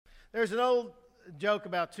There's an old joke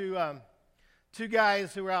about two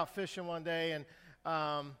guys who were out fishing one day, and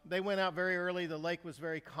they went out very early. The lake was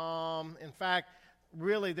very calm. In fact,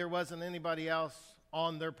 really, there wasn't anybody else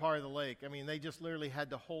on their part of the lake. I mean, they just literally had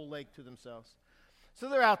the whole lake to themselves. So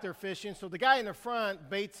they're out there fishing. So the guy in the front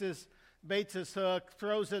baits his hook,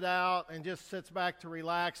 throws it out, and just sits back to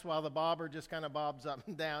relax while the bobber just kind of bobs up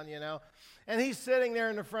and down, you know. And he's sitting there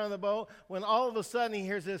in the front of the boat when all of a sudden he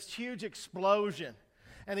hears this huge explosion.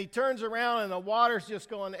 And he turns around and the water's just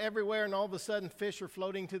going everywhere, and all of a sudden fish are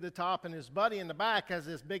floating to the top, and his buddy in the back has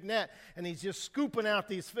this big net, and he's just scooping out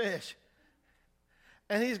these fish.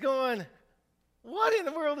 And he's going, what in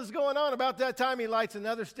the world is going on? About that time he lights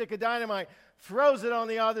another stick of dynamite, throws it on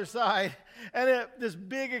the other side, and this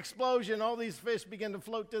big explosion, all these fish begin to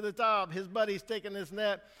float to the top. His buddy's taking this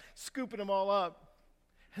net, scooping them all up.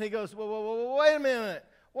 And he goes, whoa, wait a minute.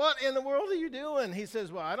 What in the world are you doing? He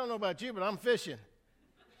says, well, I don't know about you, but I'm fishing.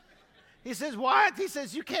 He says, what? He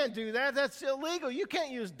says, you can't do that. That's illegal. You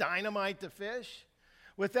can't use dynamite to fish.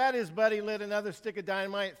 With that, his buddy lit another stick of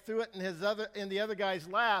dynamite, threw it in the other guy's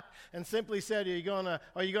lap, and simply said, are you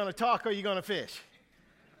gonna talk or are you gonna fish?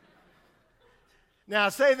 Now,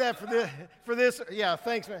 say that for this. Yeah,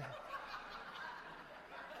 thanks, man.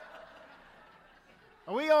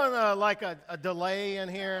 Are we on like a delay in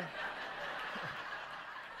here?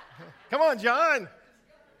 Come on, John.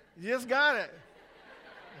 You just got it.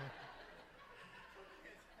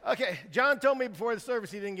 Okay, John told me before the service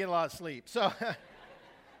he didn't get a lot of sleep, so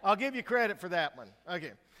I'll give you credit for that one.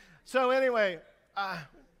 Okay, so anyway,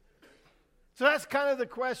 so that's kind of the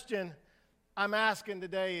question I'm asking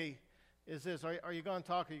today is this, are you going to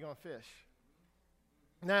talk or are you going to fish?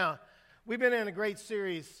 Now, we've been in a great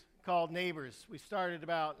series called Neighbors. We started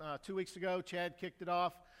about 2 weeks ago. Chad kicked it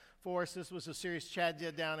off for us. This was a series Chad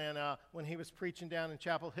did down in when he was preaching down in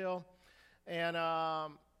Chapel Hill, and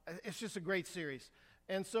it's just a great series.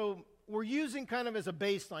 And so we're using kind of as a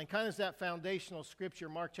baseline, kind of as that foundational scripture,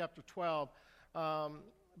 Mark chapter 12,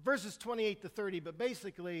 verses 28 to 30, but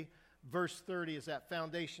basically verse 30 is that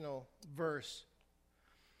foundational verse.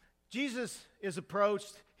 Jesus is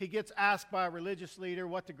approached. He gets asked by a religious leader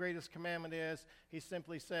what the greatest commandment is. He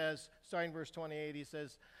simply says, starting in verse 28, he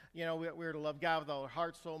says, you know, we're to love God with all our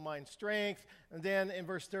heart, soul, mind, strength. And then in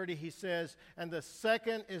verse 30 he says, and the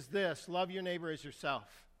second is this, love your neighbor as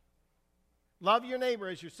yourself. Love your neighbor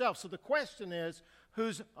as yourself. So the question is,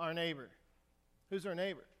 who's our neighbor? Who's our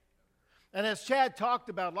neighbor? And as Chad talked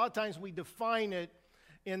about, a lot of times we define it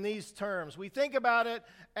in these terms. We think about it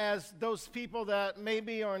as those people that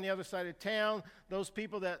maybe are on the other side of town, those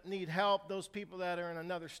people that need help, those people that are in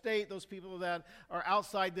another state, those people that are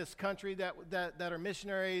outside this country that are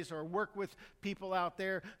missionaries or work with people out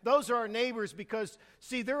there. Those are our neighbors because,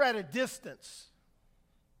 see, they're at a distance.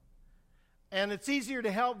 And it's easier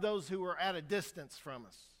to help those who are at a distance from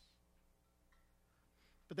us.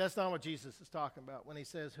 But that's not what Jesus is talking about when he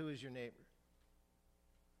says, who is your neighbor?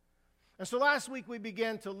 And so last week we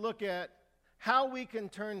began to look at how we can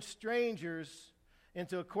turn strangers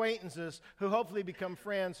into acquaintances who hopefully become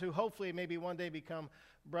friends, who hopefully maybe one day become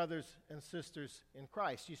brothers and sisters in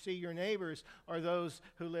Christ. You see, your neighbors are those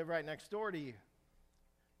who live right next door to you.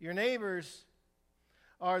 Your neighbors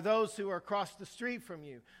are those who are across the street from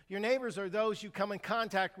you. Your neighbors are those you come in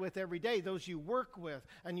contact with every day, those you work with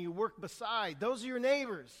and you work beside. Those are your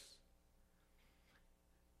neighbors.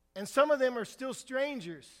 And some of them are still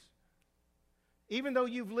strangers. Even though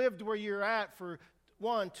you've lived where you're at for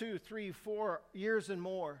 1, 2, 3, 4 years and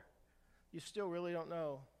more, you still really don't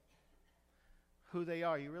know who they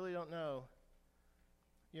are. You really don't know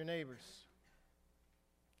your neighbors.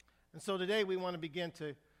 And so today we want to begin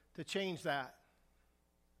to change that.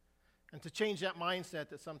 And to change that mindset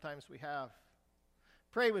that sometimes we have.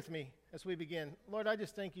 Pray with me as we begin. Lord, I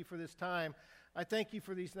just thank you for this time. I thank you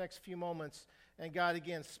for these next few moments. And God,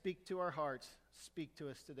 again, speak to our hearts. Speak to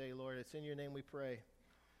us today, Lord. It's in your name we pray.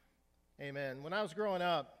 Amen. When I was growing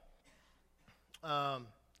up,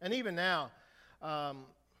 and even now,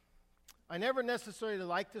 I never necessarily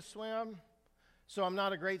liked to swim, so I'm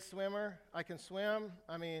not a great swimmer. I can swim.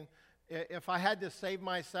 I mean, if I had to save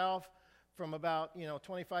myself from about,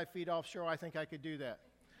 25 feet offshore, I think I could do that.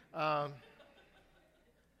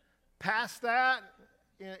 Past that,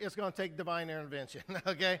 it's going to take divine intervention,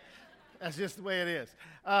 okay? That's just the way it is.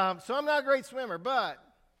 So I'm not a great swimmer, but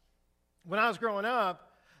when I was growing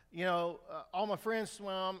up, all my friends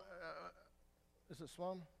swam. Is it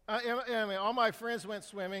swim? All my friends went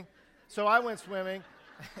swimming, so I went swimming.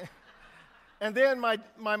 And then my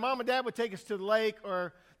mom and dad would take us to the lake,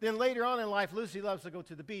 or then later on in life, Lucy loves to go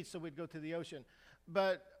to the beach, so we'd go to the ocean.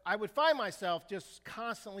 But I would find myself just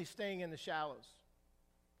constantly staying in the shallows.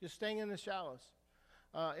 just staying in the shallows,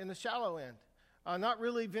 in the shallow end, not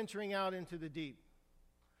really venturing out into the deep.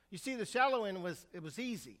 You see, the shallow end was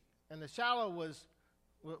easy, and the shallow was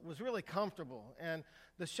really comfortable, and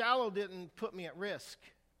the shallow didn't put me at risk.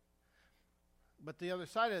 But the other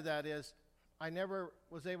side of that is I never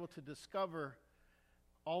was able to discover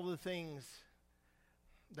all the things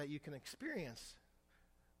that you can experience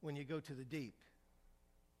when you go to the deep.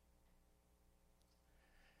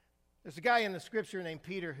 There's a guy in the scripture named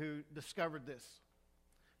Peter who discovered this.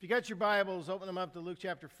 If you got your Bibles, open them up to Luke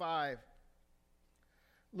chapter 5.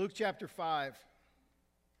 Luke chapter 5.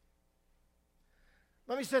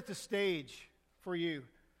 Let me set the stage for you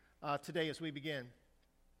today as we begin.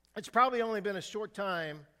 It's probably only been a short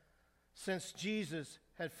time since Jesus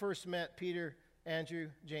had first met Peter, Andrew,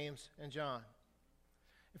 James, and John.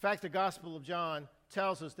 In fact, the Gospel of John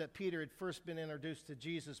tells us that Peter had first been introduced to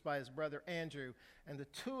Jesus by his brother Andrew, and the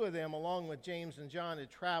two of them, along with James and John, had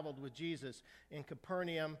traveled with Jesus in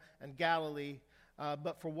Capernaum and Galilee,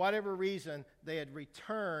 but for whatever reason, they had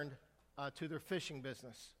returned to their fishing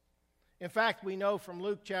business. In fact, we know from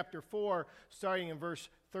Luke chapter 4, starting in verse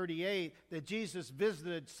 38, that Jesus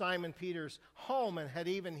visited Simon Peter's home and had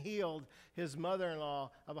even healed his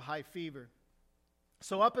mother-in-law of a high fever.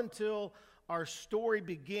 So up until our story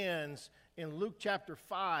begins in Luke chapter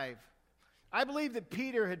 5, I believe that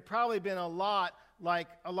Peter had probably been a lot like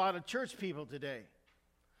a lot of church people today.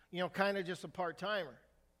 Kind of just a part-timer.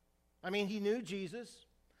 I mean, he knew Jesus.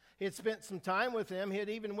 He had spent some time with him. He had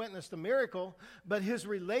even witnessed a miracle, but his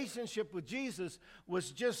relationship with Jesus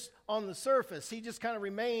was just on the surface. He just kind of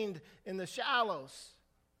remained in the shallows,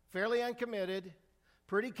 fairly uncommitted,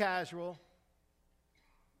 pretty casual,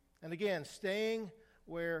 and again, staying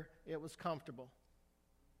where it was comfortable.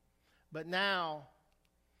 But now,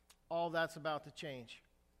 all that's about to change.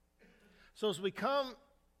 So as we come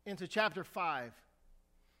into chapter 5,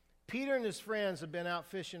 Peter and his friends have been out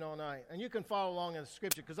fishing all night. And you can follow along in the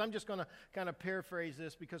scripture because I'm just going to kind of paraphrase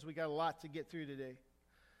this because we got a lot to get through today.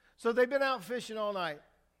 So they've been out fishing all night.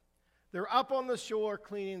 They're up on the shore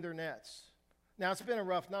cleaning their nets. Now, it's been a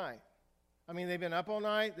rough night. I mean, they've been up all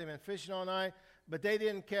night, they've been fishing all night, but they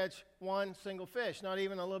didn't catch one single fish, not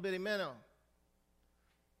even a little bitty minnow.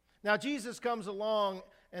 Now, Jesus comes along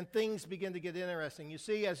and things begin to get interesting. You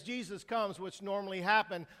see, as Jesus comes, which normally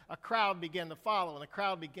happened, a crowd began to follow, and a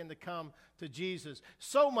crowd began to come to Jesus.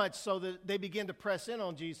 So much so that they begin to press in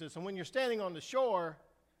on Jesus. And when you're standing on the shore,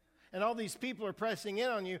 and all these people are pressing in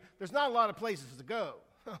on you, there's not a lot of places to go,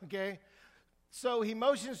 okay? So he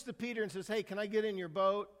motions to Peter and says, hey, can I get in your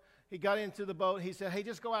boat? He got into the boat. He said, hey,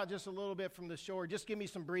 just go out just a little bit from the shore. Just give me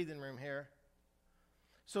some breathing room here.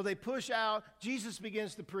 So they push out. Jesus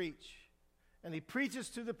begins to preach. And he preaches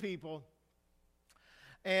to the people,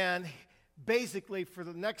 and basically for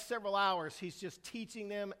the next several hours, he's just teaching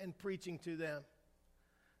them and preaching to them.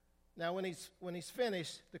 Now, when he's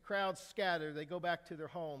finished, the crowds scatter. They go back to their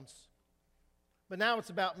homes. But now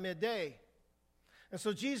it's about midday. And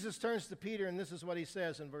so Jesus turns to Peter, and this is what he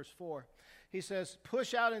says in verse 4. He says,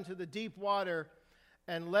 push out into the deep water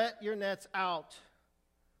and let your nets out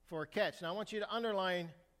for a catch. Now, I want you to underline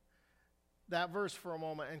that verse for a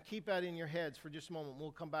moment and keep that in your heads for just a moment.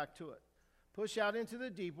 We'll come back to it. Push out into the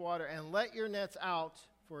deep water and let your nets out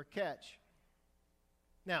for a catch.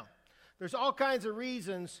 Now, there's all kinds of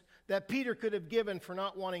reasons that Peter could have given for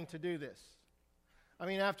not wanting to do this. I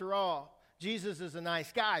mean, after all, Jesus is a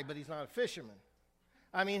nice guy, but he's not a fisherman.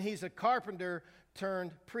 I mean, he's a carpenter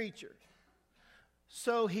turned preacher.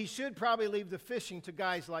 So he should probably leave the fishing to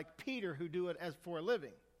guys like Peter who do it as for a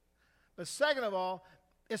living. But second of all,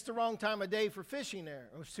 it's the wrong time of day for fishing there.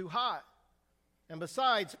 It was too hot. And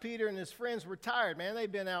besides, Peter and his friends were tired, man. They'd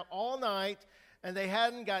been out all night, and they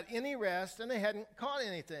hadn't got any rest, and they hadn't caught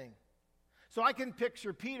anything. So I can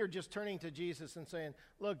picture Peter just turning to Jesus and saying,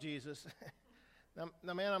 look, Jesus,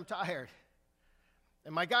 now, man, I'm tired.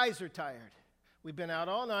 And my guys are tired. We've been out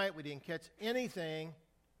all night. We didn't catch anything.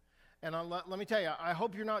 And let me tell you, I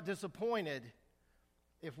hope you're not disappointed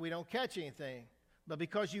if we don't catch anything. But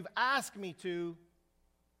because you've asked me to,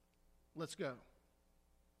 let's go.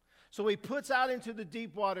 So he puts out into the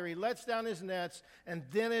deep water. He lets down his nets, and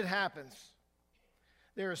then it happens.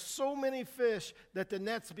 There are so many fish that the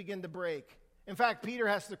nets begin to break. In fact, Peter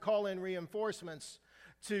has to call in reinforcements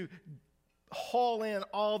to haul in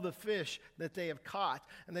all the fish that they have caught,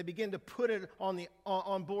 and they begin to put it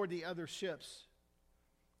on board the other ships.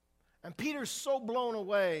 And Peter's so blown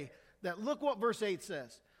away that look what verse 8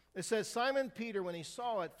 says. It says, Simon Peter, when he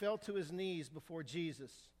saw it, fell to his knees before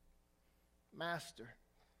Jesus. Master,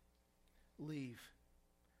 leave.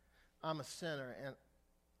 I'm a sinner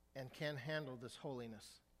and can't handle this holiness.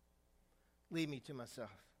 Leave me to myself.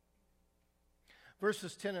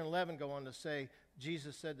 Verses 10 and 11 go on to say,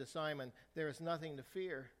 Jesus said to Simon, "There is nothing to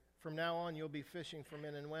fear. From now on, you'll be fishing for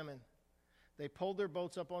men and women." They pulled their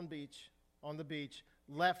boats up on the beach,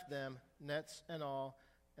 left them, nets and all,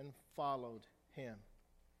 and followed him.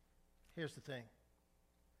 Here's the thing.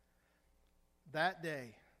 That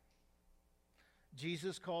day,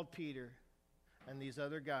 Jesus called Peter and these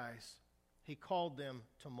other guys. He called them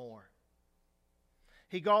to more.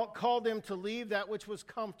 He called them to leave that which was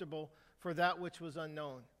comfortable for that which was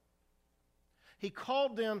unknown. He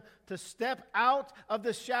called them to step out of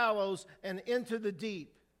the shallows and into the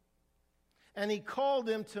deep. And he called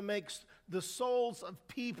them to make the souls of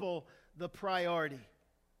people the priority.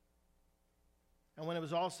 And when it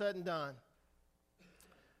was all said and done,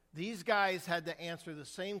 these guys had to answer the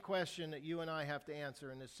same question that you and I have to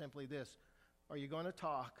answer, and it's simply this: are you going to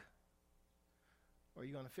talk, or are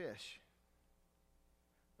you going to fish?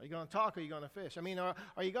 Are you going to talk, or are you going to fish? I mean, are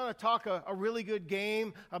you going to talk a really good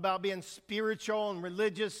game about being spiritual and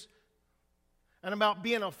religious and about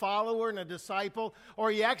being a follower and a disciple? Or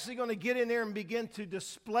are you actually going to get in there and begin to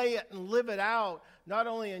display it and live it out, not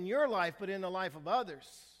only in your life, but in the life of others?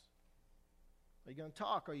 Are you going to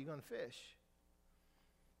talk, or are you going to fish?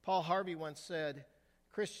 Paul Harvey once said,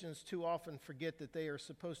 "Christians too often forget that they are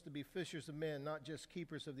supposed to be fishers of men, not just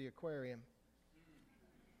keepers of the aquarium."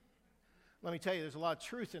 Let me tell you, there's a lot of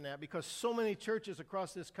truth in that, because so many churches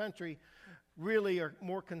across this country really are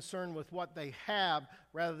more concerned with what they have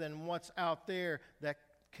rather than what's out there that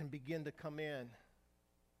can begin to come in.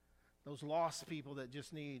 Those lost people that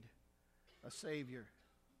just need a Savior,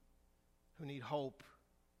 who need hope.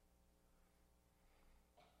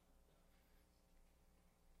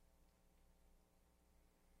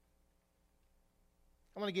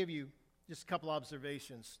 I want to give you just a couple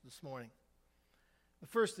observations this morning. The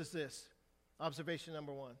first is this. Observation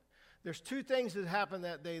number one. There's two things that happened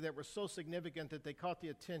that day that were so significant that they caught the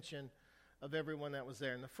attention of everyone that was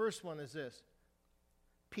there. And the first one is this.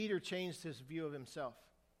 Peter changed his view of himself.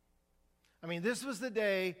 I mean, this was the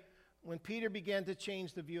day when Peter began to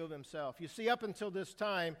change the view of himself. You see, up until this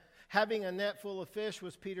time, having a net full of fish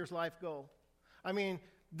was Peter's life goal. I mean,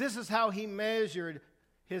 this is how he measured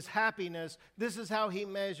his happiness. This is how he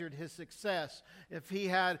measured his success. If he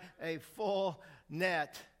had a full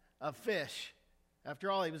net of fish.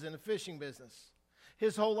 After all, he was in the fishing business.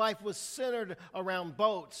 His whole life was centered around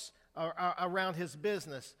boats, around his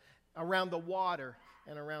business, around the water,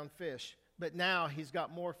 and around fish. But now he's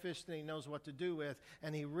got more fish than he knows what to do with,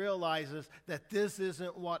 and he realizes that this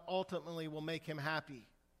isn't what ultimately will make him happy.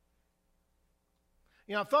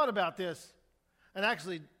 You know, I've thought about this, and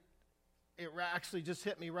it actually just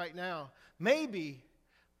hit me right now.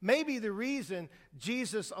 Maybe the reason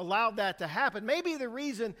Jesus allowed that to happen, maybe the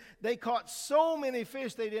reason they caught so many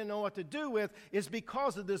fish they didn't know what to do with, is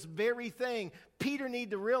because of this very thing. Peter needed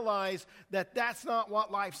to realize that that's not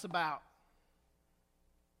what life's about.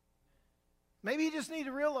 Maybe you just need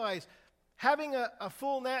to realize having a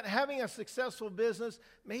full net, having a successful business,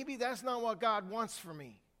 maybe that's not what God wants for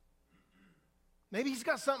me. Maybe he's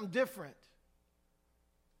got something different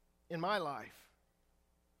in my life.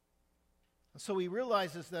 So he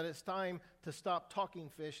realizes that it's time to stop talking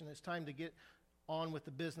fish, and it's time to get on with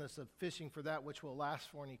the business of fishing for that which will last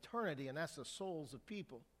for an eternity, and that's the souls of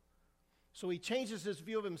people. So he changes his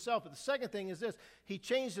view of himself. But the second thing is this: he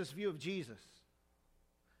changed his view of Jesus.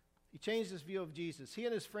 He changed his view of Jesus. He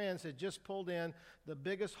and his friends had just pulled in the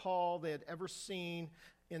biggest haul they had ever seen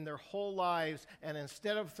in their whole lives, and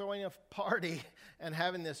instead of throwing a party and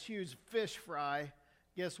having this huge fish fry,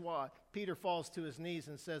 guess what? Peter falls to his knees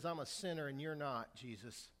and says, "I'm a sinner and you're not,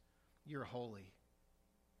 Jesus. You're holy.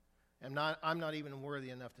 I'm not even worthy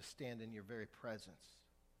enough to stand in your very presence."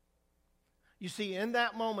 You see, in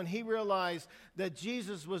that moment, he realized that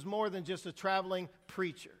Jesus was more than just a traveling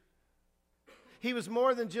preacher. He was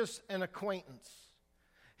more than just an acquaintance.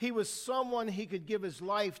 He was someone he could give his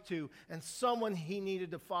life to and someone he needed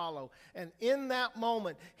to follow. And in that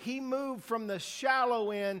moment, he moved from the shallow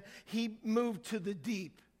end, he moved to the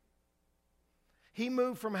deep. He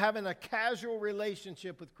moved from having a casual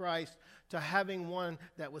relationship with Christ to having one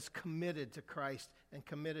that was committed to Christ and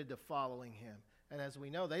committed to following him. And as we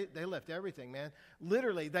know, they left everything, man.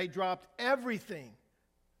 Literally, they dropped everything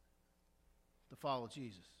to follow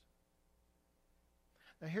Jesus.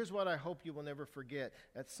 Now, here's what I hope you will never forget.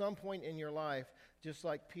 At some point in your life, just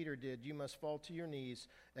like Peter did, you must fall to your knees,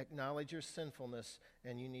 acknowledge your sinfulness,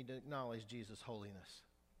 and you need to acknowledge Jesus' holiness.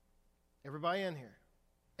 Everybody in here,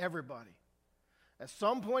 everybody. At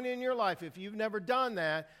some point in your life, if you've never done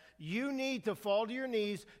that, you need to fall to your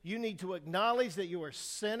knees. You need to acknowledge that you are a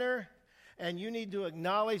sinner, and you need to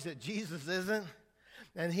acknowledge that Jesus isn't.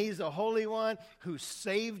 And He's the Holy One who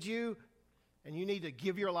saved you, and you need to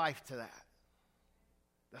give your life to that.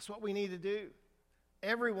 That's what we need to do.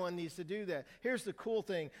 Everyone needs to do that. Here's the cool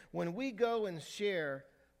thing. When we go and share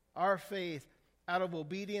our faith out of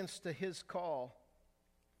obedience to His call,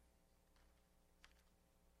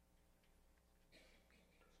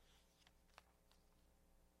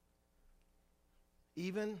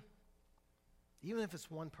 even if it's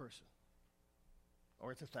one person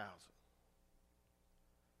or it's 1,000,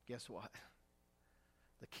 guess what?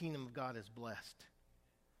 The kingdom of God is blessed.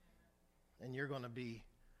 And you're going to be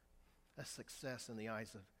a success in the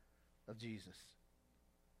eyes of Jesus.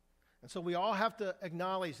 And so we all have to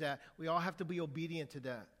acknowledge that. We all have to be obedient to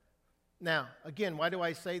that. Now, again, why do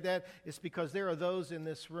I say that? It's because there are those in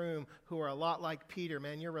this room who are a lot like Peter.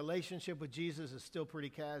 Man, your relationship with Jesus is still pretty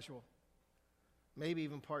casual. Maybe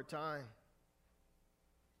even part-time.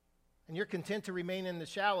 And you're content to remain in the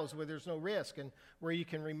shallows where there's no risk and where you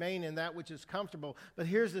can remain in that which is comfortable. But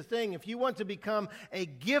here's the thing. If you want to become a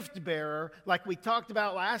gift bearer, like we talked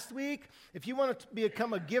about last week, if you want to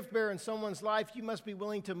become a gift bearer in someone's life, you must be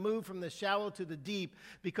willing to move from the shallow to the deep,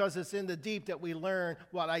 because it's in the deep that we learn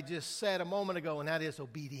what I just said a moment ago, and that is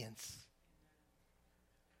obedience.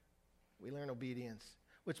 We learn obedience.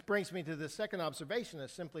 Which brings me to the second observation,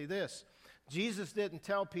 is simply this. Jesus didn't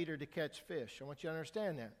tell Peter to catch fish. I want you to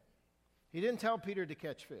understand that. He didn't tell Peter to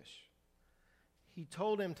catch fish. He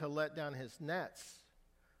told him to let down his nets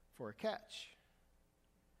for a catch.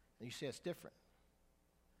 And you see, it's different.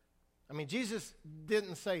 I mean, Jesus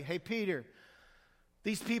didn't say, hey, Peter,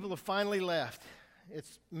 these people have finally left.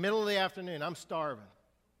 It's middle of the afternoon. I'm starving.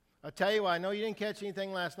 I'll tell you what, I know you didn't catch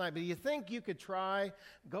anything last night, but you think you could try,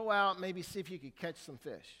 go out, maybe see if you could catch some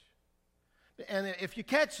fish. And if you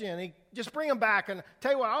catch any, just bring them back, and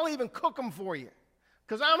tell you what, I'll even cook them for you,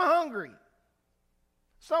 because I'm hungry.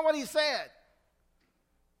 It's not what he said.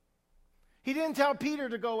 He didn't tell Peter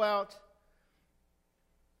to go out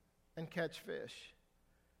and catch fish.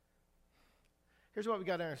 Here's what we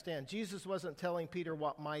got to understand. Jesus wasn't telling Peter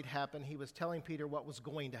what might happen. He was telling Peter what was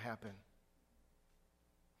going to happen,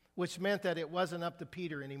 which meant that it wasn't up to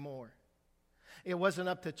Peter anymore. It wasn't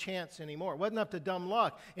up to chance anymore. It wasn't up to dumb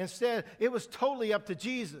luck. Instead, it was totally up to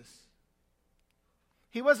Jesus.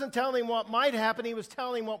 He wasn't telling him what might happen. He was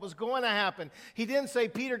telling him what was going to happen. He didn't say,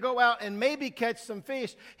 Peter, go out and maybe catch some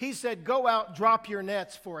fish. He said, go out, drop your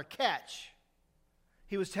nets for a catch.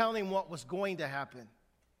 He was telling him what was going to happen.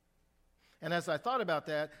 And as I thought about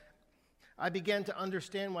that, I began to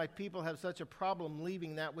understand why people have such a problem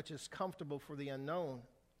leaving that which is comfortable for the unknown.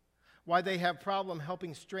 Why they have problem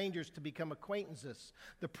helping strangers to become acquaintances.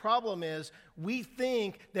 The problem is we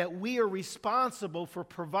think that we are responsible for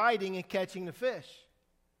providing and catching the fish.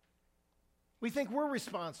 We think we're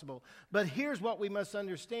responsible. But here's what we must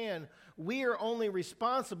understand. We are only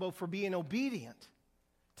responsible for being obedient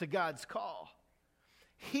to God's call.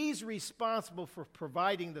 He's responsible for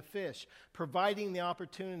providing the fish, providing the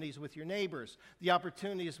opportunities with your neighbors, the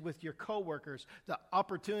opportunities with your coworkers, the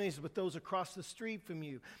opportunities with those across the street from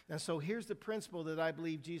you. And so here's the principle that I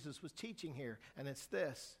believe Jesus was teaching here, and it's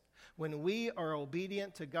this. When we are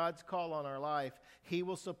obedient to God's call on our life, He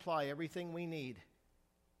will supply everything we need.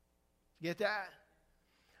 Get that?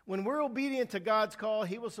 When we're obedient to God's call,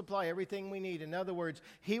 He will supply everything we need. In other words,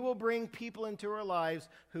 He will bring people into our lives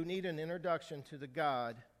who need an introduction to the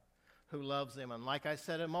God who loves them. And like I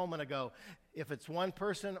said a moment ago, if it's one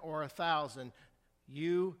person or 1,000,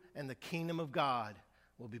 you and the kingdom of God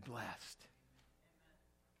will be blessed.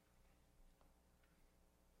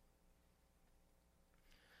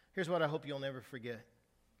 Here's what I hope you'll never forget.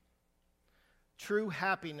 True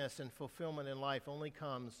happiness and fulfillment in life only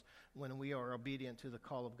comes when we are obedient to the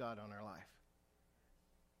call of God on our life.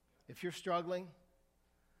 If you're struggling,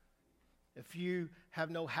 if you have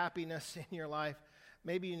no happiness in your life,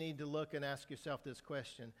 maybe you need to look and ask yourself this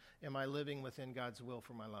question: am I living within God's will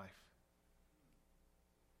for my life?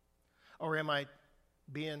 Or am I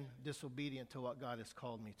being disobedient to what God has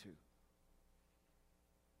called me to?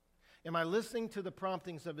 Am I listening to the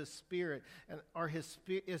promptings of His Spirit? And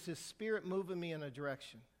is His Spirit moving me in a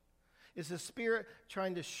direction? Is His Spirit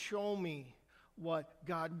trying to show me what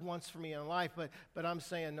God wants for me in life? But I'm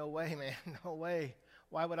saying, no way, man, no way.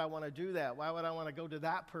 Why would I want to do that? Why would I want to go to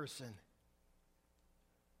that person?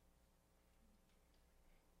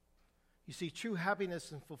 You see, true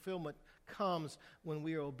happiness and fulfillment comes when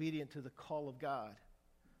we are obedient to the call of God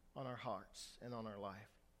on our hearts and on our life.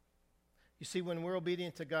 You see, when we're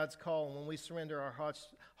obedient to God's call and when we surrender our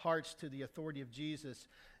hearts to the authority of Jesus,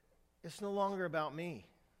 it's no longer about me.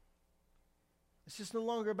 It's just no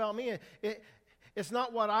longer about me. It's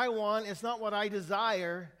not what I want. It's not what I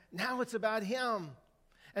desire. Now it's about Him.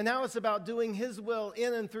 And now it's about doing His will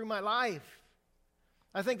in and through my life.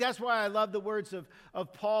 I think that's why I love the words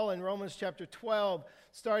of Paul in Romans chapter 12,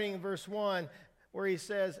 starting in verse 1, where he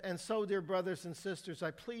says, "And so, dear brothers and sisters,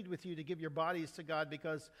 I plead with you to give your bodies to God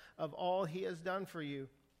because of all He has done for you.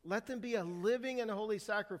 Let them be a living and holy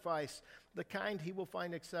sacrifice, the kind He will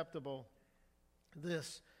find acceptable.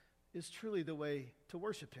 This is truly the way to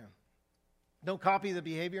worship Him. Don't copy the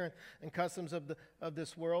behavior and customs of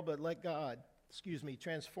this world, but let God,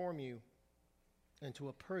 transform you into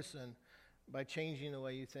a person by changing the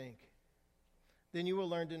way you think. Then you will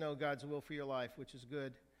learn to know God's will for your life, which is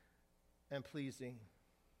good and pleasing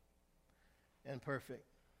and perfect."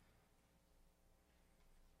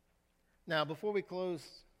 Now, before we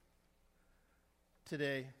close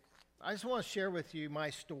today, I just want to share with you my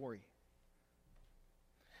story.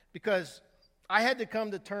 Because I had to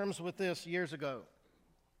come to terms with this years ago.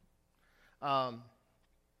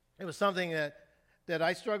 It was something that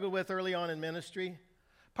I struggled with early on in ministry,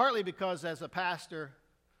 partly because as a pastor,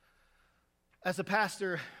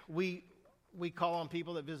 we call on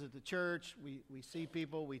people that visit the church, we see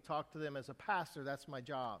people, we talk to them. As a pastor, that's my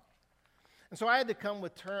job. And so I had to come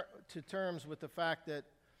to terms with the fact that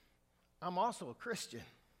I'm also a Christian.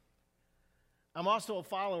 I'm also a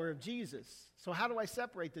follower of Jesus. So how do I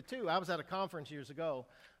separate the two? I was at a conference years ago.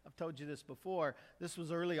 I've told you this before. This was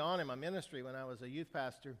early on in my ministry when I was a youth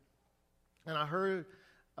pastor. And I heard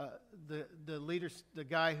the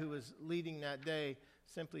guy who was leading that day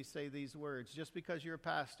simply say these words: "Just because you're a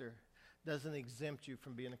pastor doesn't exempt you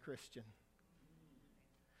from being a Christian.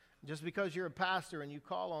 Just because you're a pastor and you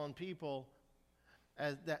call on people,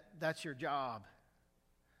 that's your job.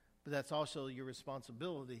 But that's also your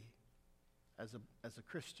responsibility as a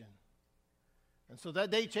Christian." And so that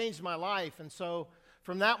day changed my life. And so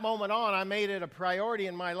from that moment on, I made it a priority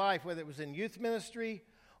in my life, whether it was in youth ministry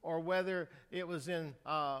or whether it was in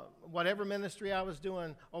whatever ministry I was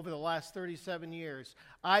doing over the last 37 years.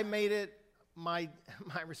 I made it my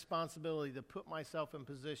responsibility to put myself in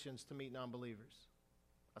positions to meet non-believers.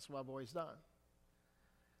 That's what I've always done.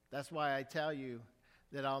 That's why I tell you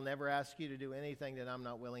that I'll never ask you to do anything that I'm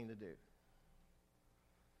not willing to do.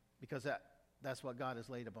 Because that's what God has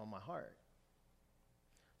laid upon my heart.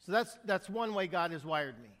 So that's one way God has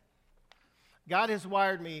wired me. God has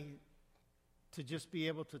wired me to just be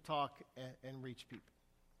able to talk and reach people.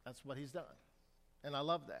 That's what He's done. And I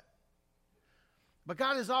love that. But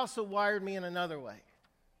God has also wired me in another way,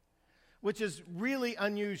 which is really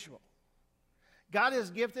unusual. God has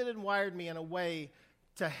gifted and wired me in a way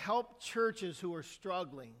to help churches who are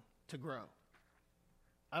struggling to grow.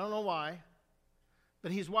 I don't know why,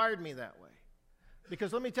 but He's wired me that way.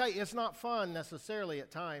 Because let me tell you, it's not fun necessarily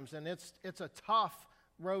at times, and it's a tough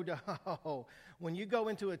road to hoe. When you go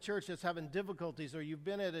into a church that's having difficulties, or you've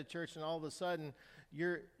been at a church and all of a sudden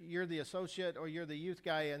you're the associate or you're the youth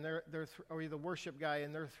guy and or you're the worship guy,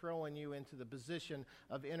 and they're throwing you into the position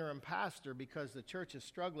of interim pastor because the church is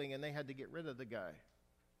struggling and they had to get rid of the guy.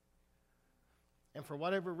 And for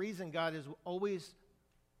whatever reason, God has always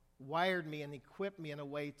wired me and equipped me in a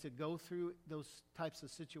way to go through those types of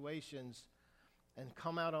situations and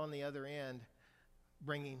come out on the other end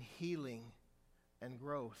bringing healing and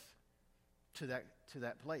growth to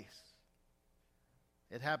that place.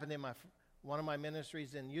 It happened in one of my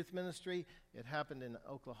ministries in youth ministry. It happened in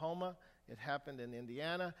Oklahoma. It happened in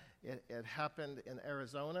Indiana. It happened in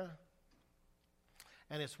Arizona.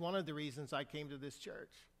 And it's one of the reasons I came to this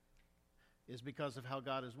church, is because of how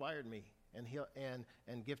God has wired me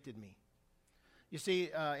and gifted me. You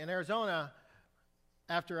see, in Arizona,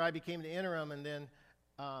 after I became the interim, and then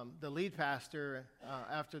the lead pastor,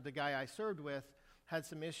 after the guy I served with, had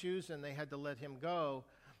some issues and they had to let him go,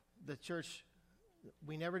 the church,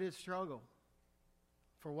 we never did struggle.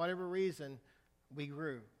 For whatever reason, we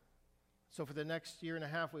grew. So for the next year and a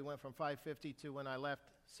half, we went from 550 to, when I left,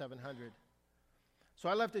 700. So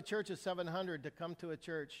I left a church of 700 to come to a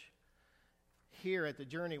church here at the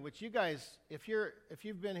Journey, which you guys, if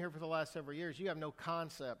you've been here for the last several years, you have no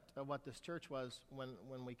concept of what this church was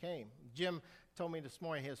when we came. Jim told me this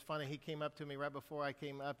morning, it was funny, he came up to me right before I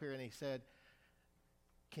came up here and he said,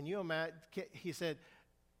 "Can you imagine," he said,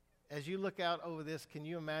 "as you look out over this, can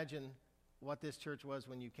you imagine what this church was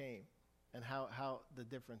when you came and how the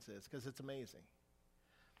difference is?" Because it's amazing.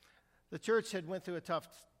 The church had went through a tough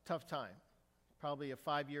time, probably a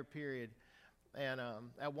 5-year period. And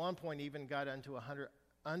at one point, even got under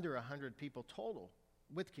 100 people total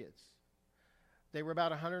with kids. They were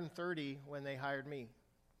about 130 when they hired me.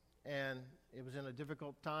 And it was in a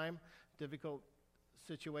difficult time, difficult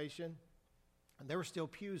situation. And there were still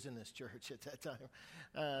pews in this church at that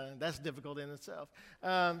time. That's difficult in itself.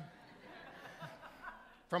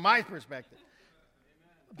 from my perspective.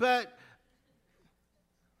 But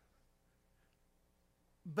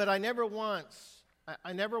I never once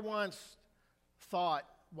thought,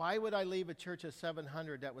 why would I leave a church of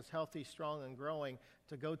 700 that was healthy, strong, and growing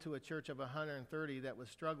to go to a church of 130 that was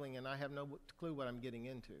struggling and I have no clue what I'm getting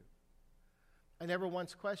into? I never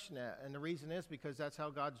once questioned that. And the reason is because that's how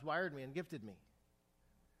God's wired me and gifted me.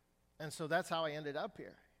 And so that's how I ended up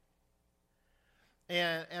here.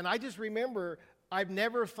 And I just remember I've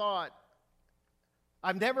never thought,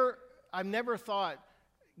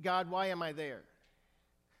 God, why am I there?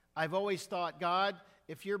 I've always thought, God,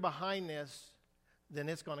 if you're behind this, then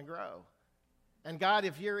it's going to grow. And God,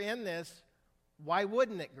 if you're in this, why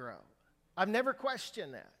wouldn't it grow? I've never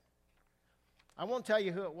questioned that. I won't tell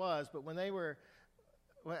you who it was, but when they were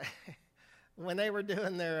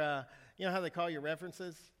doing their, you know how they call your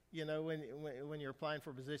references? You know, when you're applying for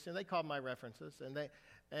a position, they called my references,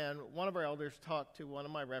 and one of our elders talked to one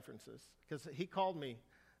of my references because he called me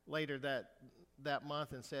later that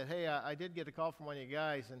month and said, hey, I did get a call from one of you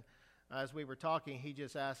guys, and as we were talking, he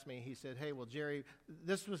just asked me, he said, hey, well, Jerry,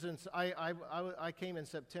 this was I came in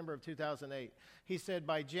September of 2008. He said,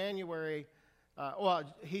 by January,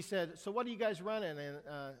 he said, so what are you guys running? And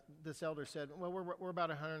this elder said, well, we're about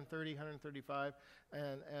 130, 135.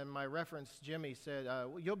 And my reference, Jimmy, said,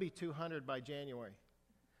 well, you'll be 200 by January.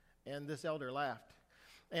 And this elder laughed.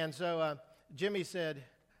 And so Jimmy said,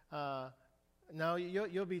 no,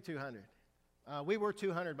 you'll be 200. We were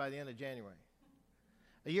 200 by the end of January.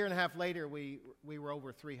 A year and a half later, we were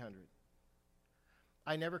over 300.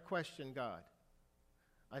 I never questioned God.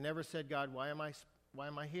 I never said, God, why am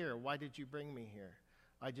I here? Why did you bring me here?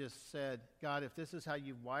 I just said, God, if this is how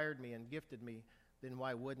you've wired me and gifted me, then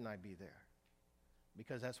why wouldn't I be there?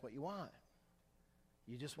 Because that's what you want.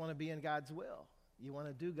 You just want to be in God's will. You want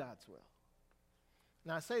to do God's will.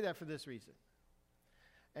 Now, I say that for this reason.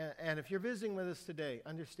 And if you're visiting with us today,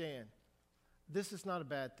 understand, this is not a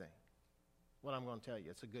bad thing. What I'm going to tell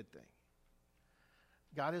you, it's a good thing.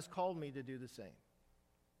 God has called me to do the same.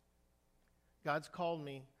 God's called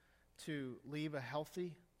me to leave a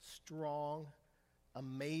healthy, strong,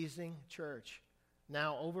 amazing church,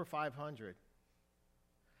 now over 500,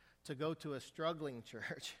 to go to a struggling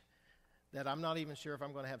church that I'm not even sure if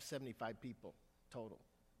I'm going to have 75 people total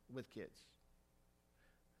with kids.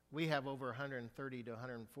 We have over 130 to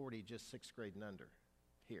 140 just sixth grade and under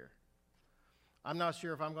here. I'm not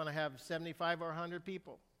sure if I'm going to have 75 or 100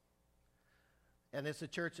 people. And it's a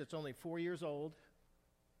church that's only 4 years old.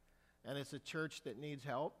 And it's a church that needs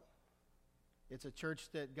help. It's a church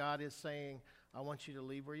that God is saying, I want you to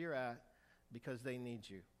leave where you're at because they need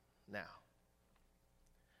you now.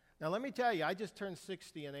 Now, let me tell you, I just turned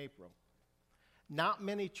 60 in April. Not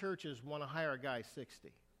many churches want to hire a guy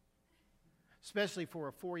 60, especially for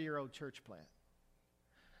a 4-year-old church plant.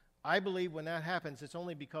 I believe when that happens, it's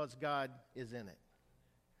only because God is in it.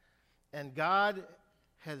 And God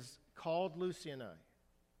has called Lucy and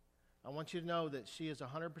I want you to know that she is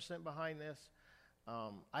 100% behind this.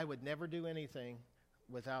 I would never do anything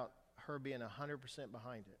without her being 100%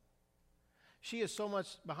 behind it. She is so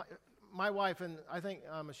much behind. My wife, and I think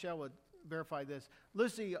Michelle would verify this,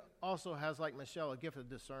 Lucy also has, like Michelle, a gift of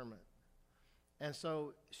discernment. And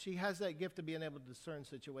so she has that gift of being able to discern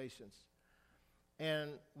situations.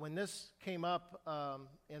 And when this came up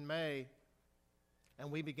in May,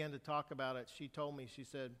 and we began to talk about it, she told me, she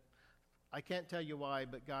said, I can't tell you why,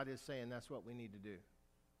 but God is saying that's what we need to do.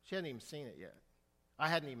 She hadn't even seen it yet. I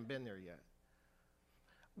hadn't even been there yet.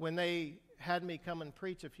 When they had me come and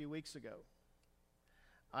preach a few weeks ago,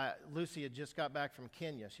 Lucy had just got back from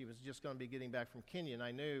Kenya. She was just going to be getting back from Kenya, and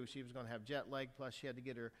I knew she was going to have jet lag, plus she had to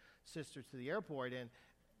get her sister to the airport, and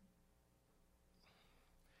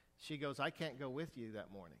she goes, I can't go with you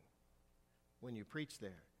that morning when you preach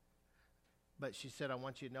there. But she said, I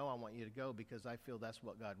want you to know I want you to go because I feel that's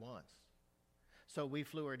what God wants. So we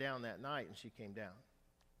flew her down that night, and she came down.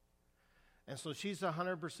 And so she's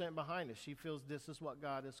 100% behind us. She feels this is what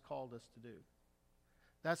God has called us to do.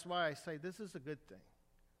 That's why I say this is a good thing.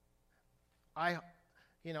 I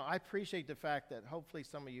appreciate the fact that hopefully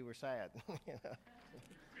some of you were sad.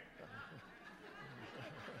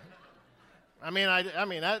 I mean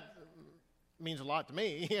that means a lot to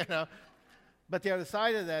me, But the other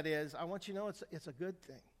side of that is, I want you to know it's a good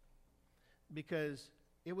thing, because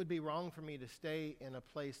it would be wrong for me to stay in a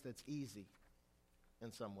place that's easy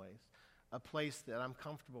in some ways, a place that I'm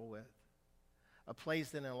comfortable with, a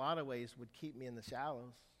place that in a lot of ways would keep me in the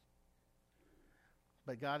shallows.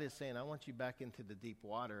 But God is saying, I want you back into the deep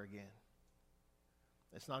water again.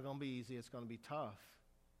 It's not going to be easy. It's going to be tough.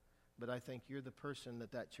 But I think you're the person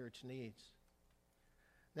that church needs.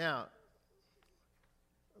 Now,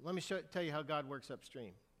 Let me tell you how God works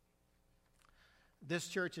upstream. This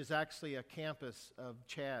church is actually a campus of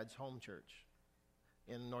Chad's home church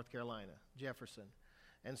in North Carolina, Jefferson.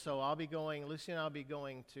 And so Lucy and I will be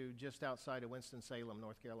going to just outside of Winston-Salem,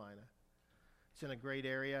 North Carolina. It's in a great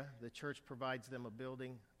area. The church provides them a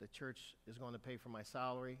building. The church is going to pay for my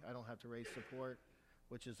salary. I don't have to raise support,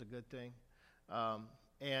 which is a good thing.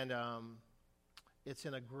 It's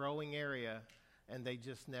in a growing area, and they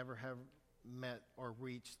just never have met or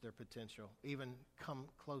reached their potential, even come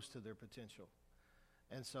close to their potential.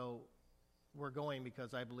 And so we're going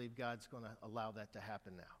because I believe God's going to allow that to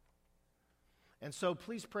happen now. And so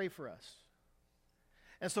please pray for us.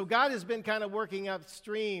 And so God has been kind of working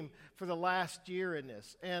upstream for the last year in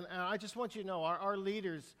this. And I just want you to know, our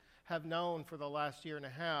leaders have known for the last year and a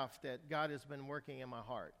half that God has been working in my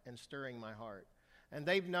heart and stirring my heart. And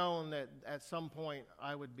they've known that at some point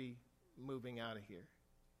I would be moving out of here.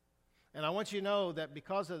 And I want you to know that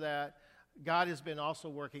because of that, God has been also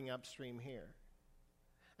working upstream here.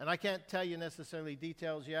 And I can't tell you necessarily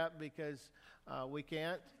details yet because we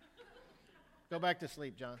can't. Go back to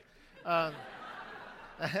sleep, John. I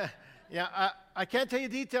can't tell you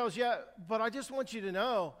details yet, but I just want you to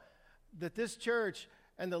know that this church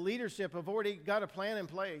and the leadership have already got a plan in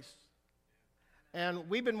place. And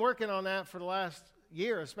we've been working on that for the last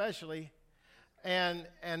year especially, and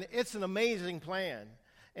it's an amazing plan.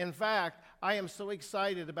 In fact, I am so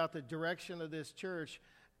excited about the direction of this church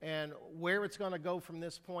and where it's going to go from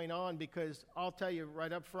this point on, because I'll tell you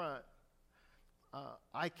right up front,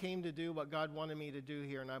 I came to do what God wanted me to do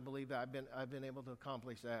here, and I believe that I've been able to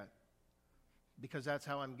accomplish that because that's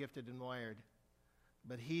how I'm gifted and wired.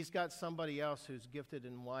 But He's got somebody else who's gifted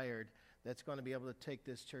and wired that's going to be able to take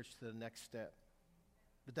this church to the next step.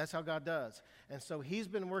 But that's how God does. And so He's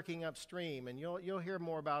been working upstream, and you'll hear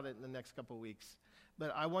more about it in the next couple of weeks.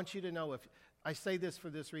 But I want you to know, if I say this for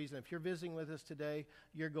this reason, if you're visiting with us today,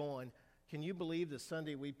 you're going, can you believe the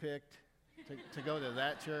Sunday we picked to go to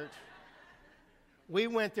that church? We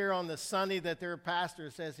went there on the Sunday that their pastor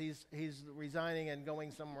says he's resigning and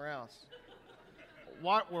going somewhere else.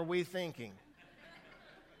 What were we thinking?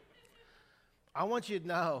 I want you to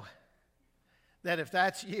know that if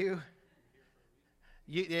that's you,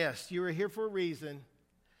 yes, you were here for a reason,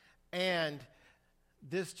 and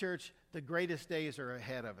this church, the greatest days are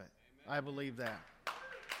ahead of it. Amen. I believe that.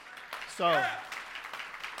 So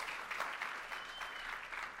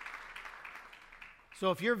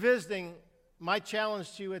if you're visiting, my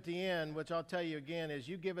challenge to you at the end, which I'll tell you again, is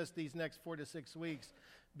you give us these next 4 to 6 weeks,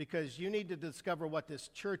 because you need to discover what this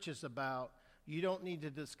church is about. You don't need to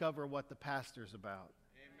discover what the pastor's about.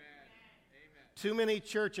 Amen. Amen. Too many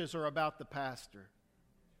churches are about the pastor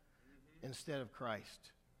instead of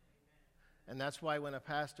Christ. And that's why when a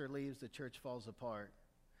pastor leaves, the church falls apart,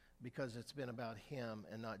 because it's been about him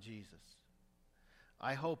and not Jesus.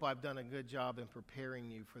 I hope I've done a good job in preparing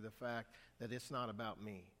you for the fact that it's not about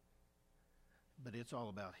me, but it's all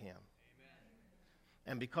about him. Amen.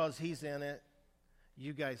 And because he's in it,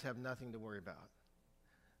 you guys have nothing to worry about.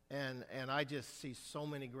 And I just see so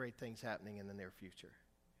many great things happening in the near future.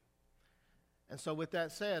 And so with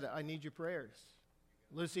that said, I need your prayers.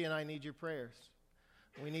 Lucy and I need your prayers.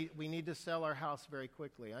 We need to sell our house very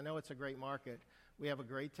quickly. I know it's a great market. We have a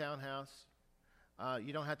great townhouse.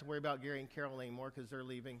 You don't have to worry about Gary and Carol anymore because they're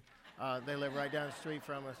leaving. They live right down the street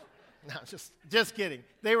from us. No, just kidding.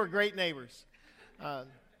 They were great neighbors.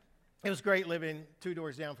 It was great living 2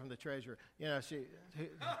 doors down from the treasurer. You know,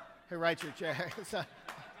 who writes your check. So,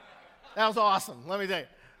 that was awesome, let me tell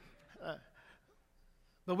you.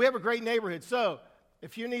 But we have a great neighborhood. So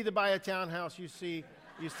if you need to buy a townhouse, you see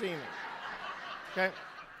me. Okay?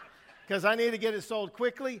 Because I need to get it sold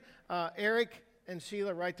quickly. Eric and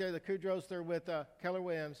Sheila right there, the Kudros, they're with Keller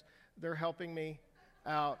Williams. They're helping me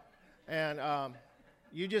out. And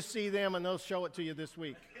you just see them, and they'll show it to you this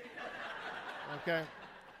week. Okay?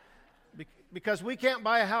 Because we can't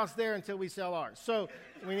buy a house there until we sell ours. So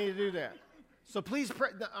we need to do that. So please pray.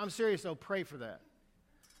 I'm serious, though. Pray for that.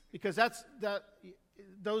 Because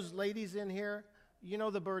those ladies in here, you know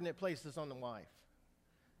the burden it places on the wife.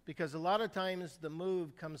 Because a lot of times the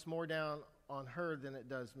move comes more down on her than it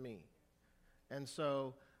does me. And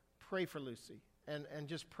so pray for Lucy. And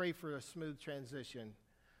just pray for a smooth transition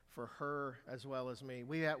for her as well as me.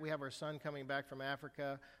 We have our son coming back from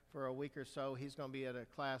Africa for a week or so. He's going to be at a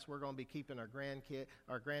class. We're going to be keeping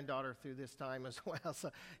our granddaughter through this time as well.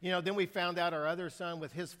 So, then we found out our other son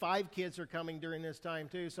with his 5 kids are coming during this time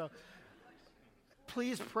too. So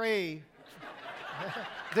please pray.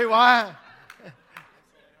 Do I?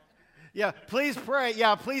 Yeah, please pray.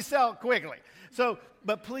 Yeah, please sell quickly. So,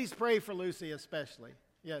 but please pray for Lucy especially.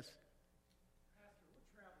 Yes. Pastor,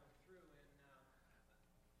 we're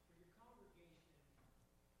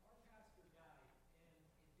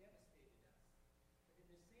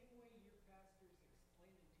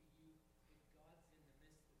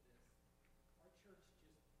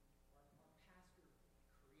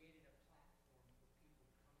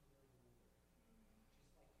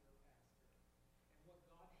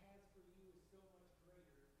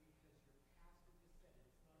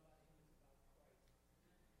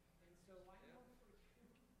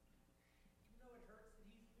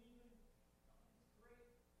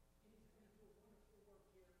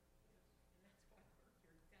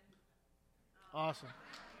Awesome.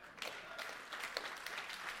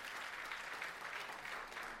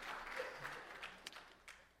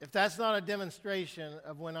 If that's not a demonstration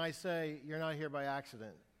of when I say you're not here by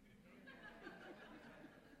accident,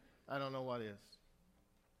 I don't know what is.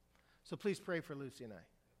 So please pray for Lucy and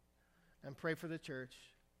I, and pray for the church.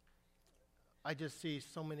 I just see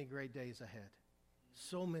so many great days ahead.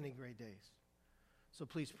 So many great days. So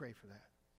please pray for that.